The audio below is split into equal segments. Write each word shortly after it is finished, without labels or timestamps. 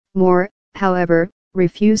Moore, however,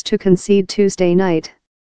 refused to concede Tuesday night.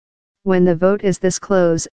 "When the vote is this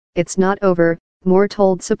close, it's not over," Moore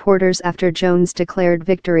told supporters after Jones declared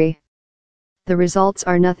victory. "The results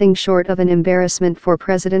are nothing short of an embarrassment for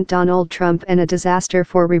President Donald Trump and a disaster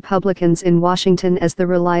for Republicans in Washington as the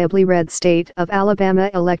reliably red state of Alabama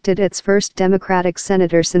elected its first Democratic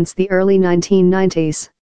senator since the early 1990s.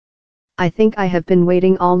 I think I have been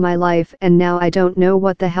waiting all my life and now I don't know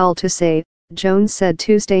what the hell to say," Jones said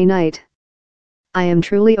Tuesday night. "I am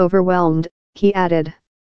truly overwhelmed," he added.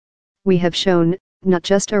 "We have shown, not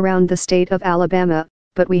just around the state of Alabama,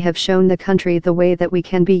 but we have shown the country the way that we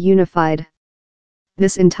can be unified.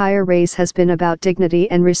 This entire race has been about dignity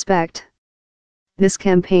and respect. This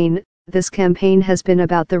campaign has been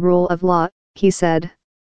about the rule of law," he said.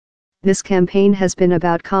 "This campaign has been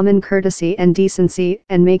about common courtesy and decency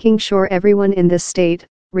and making sure everyone in this state,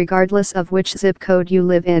 regardless of which zip code you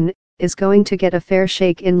live in, is going to get a fair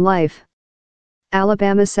shake in life."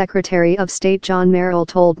 Alabama Secretary of State John Merrill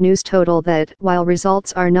told News Total that while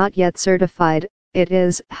results are not yet certified, it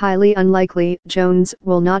is highly unlikely Jones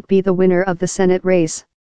will not be the winner of the Senate race.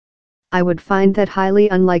 "I would find that highly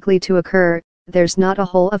unlikely to occur. There's not a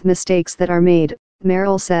whole of mistakes that are made,"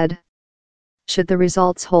 Merrill said. Should the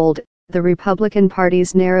results hold, the Republican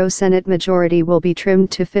Party's narrow Senate majority will be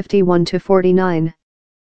trimmed to 51 to 49.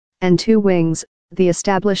 And two wings, the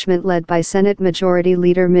establishment led by Senate Majority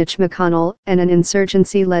Leader Mitch McConnell and an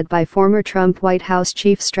insurgency led by former Trump White House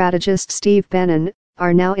chief strategist Steve Bannon,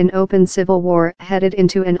 are now in open civil war headed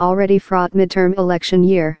into an already fraught midterm election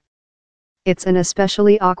year. It's an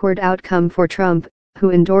especially awkward outcome for Trump,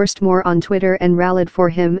 who endorsed Moore on Twitter and rallied for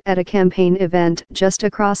him at a campaign event just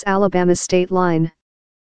across Alabama's state line.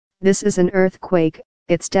 "This is an earthquake,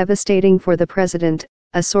 it's devastating for the president,"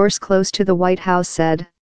 a source close to the White House said.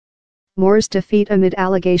 Moore's defeat amid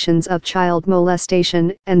allegations of child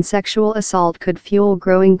molestation and sexual assault could fuel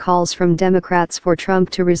growing calls from Democrats for Trump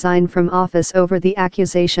to resign from office over the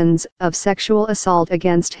accusations of sexual assault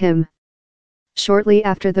against him. Shortly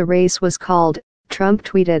after the race was called, Trump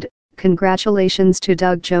tweeted, "Congratulations to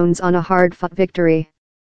Doug Jones on a hard-fought victory.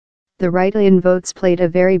 The write-in votes played a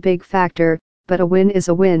very big factor, but a win is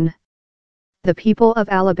a win. The people of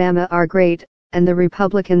Alabama are great, and the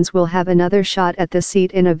Republicans will have another shot at the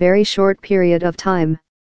seat in a very short period of time.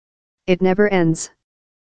 It never ends."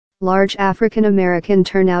 Large African American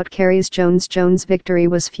turnout carries Jones' victory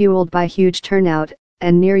was fueled by huge turnout,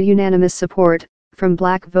 and near unanimous support, from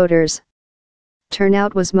black voters.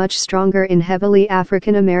 Turnout was much stronger in heavily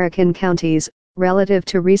African American counties, relative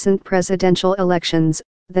to recent presidential elections,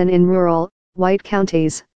 than in rural, white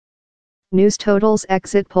counties. News Total's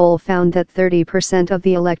exit poll found that 30% of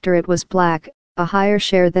the electorate was black, a higher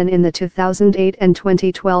share than in the 2008 and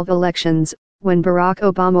 2012 elections, when Barack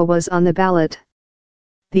Obama was on the ballot.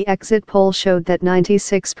 The exit poll showed that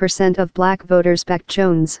 96% of black voters backed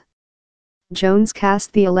Jones. Jones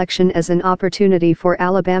cast the election as an opportunity for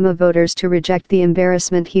Alabama voters to reject the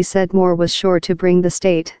embarrassment he said Moore was sure to bring the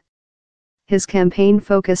state. His campaign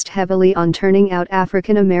focused heavily on turning out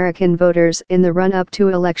African American voters in the run-up to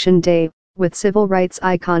Election Day, with civil rights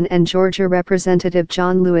icon and Georgia Representative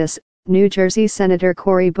John Lewis, New Jersey Senator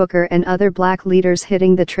Cory Booker and other black leaders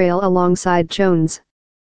hitting the trail alongside Jones.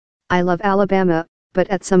 "I love Alabama, but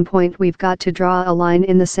at some point we've got to draw a line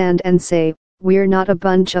in the sand and say, we're not a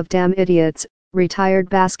bunch of damn idiots," retired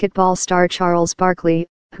basketball star Charles Barkley,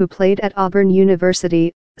 who played at Auburn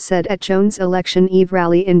University, said at Jones' election eve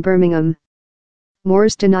rally in Birmingham.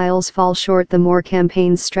 Moore's denials fall short. The Moore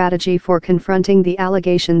campaign's strategy for confronting the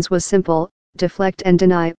allegations was simple: deflect and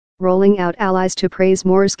deny, rolling out allies to praise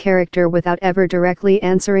Moore's character without ever directly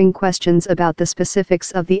answering questions about the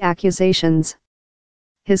specifics of the accusations.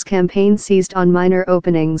 His campaign seized on minor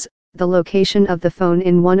openings: the location of the phone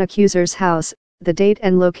in one accuser's house, the date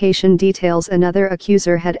and location details another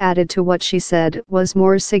accuser had added to what she said was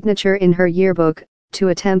Moore's signature in her yearbook, to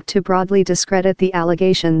attempt to broadly discredit the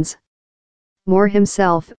allegations. Moore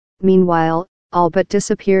himself, meanwhile, all but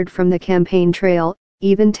disappeared from the campaign trail,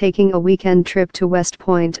 even taking a weekend trip to West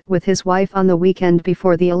Point with his wife on the weekend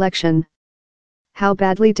before the election. How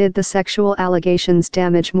badly did the sexual allegations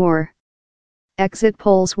damage Moore? Exit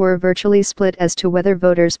polls were virtually split as to whether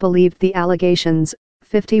voters believed the allegations.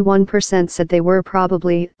 51% said they were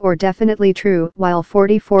probably or definitely true, while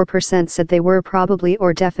 44% said they were probably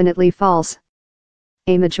or definitely false.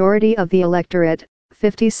 A majority of the electorate,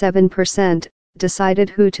 57%, decided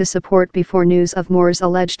who to support before news of Moore's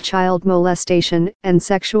alleged child molestation and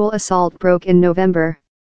sexual assault broke in November.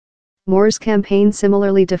 Moore's campaign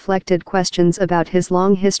similarly deflected questions about his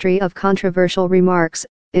long history of controversial remarks,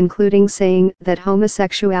 including saying that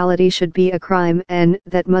homosexuality should be a crime and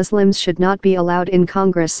that Muslims should not be allowed in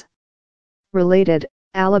Congress. Related,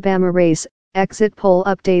 Alabama race, exit poll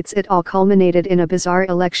updates. It all culminated in a bizarre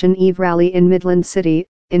election eve rally in Midland City,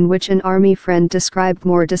 in which an Army friend described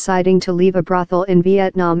Moore deciding to leave a brothel in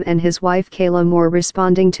Vietnam and his wife Kayla Moore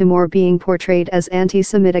responding to Moore being portrayed as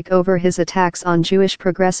anti-Semitic over his attacks on Jewish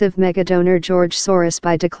progressive megadonor George Soros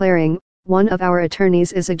by declaring, "One of our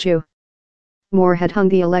attorneys is a Jew." Moore had hung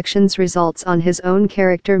the election's results on his own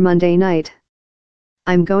character Monday night.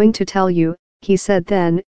 "I'm going to tell you," he said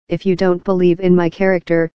then, "if you don't believe in my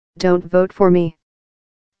character, don't vote for me."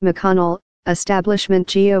 McConnell, establishment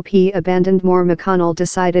GOP abandoned Moore. McConnell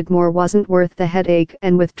decided Moore wasn't worth the headache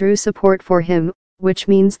and withdrew support for him, which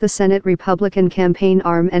means the Senate Republican campaign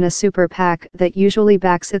arm and a super PAC that usually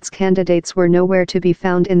backs its candidates were nowhere to be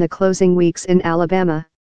found in the closing weeks in Alabama.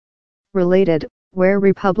 Related, where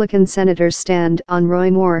Republican senators stand on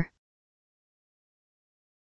Roy Moore.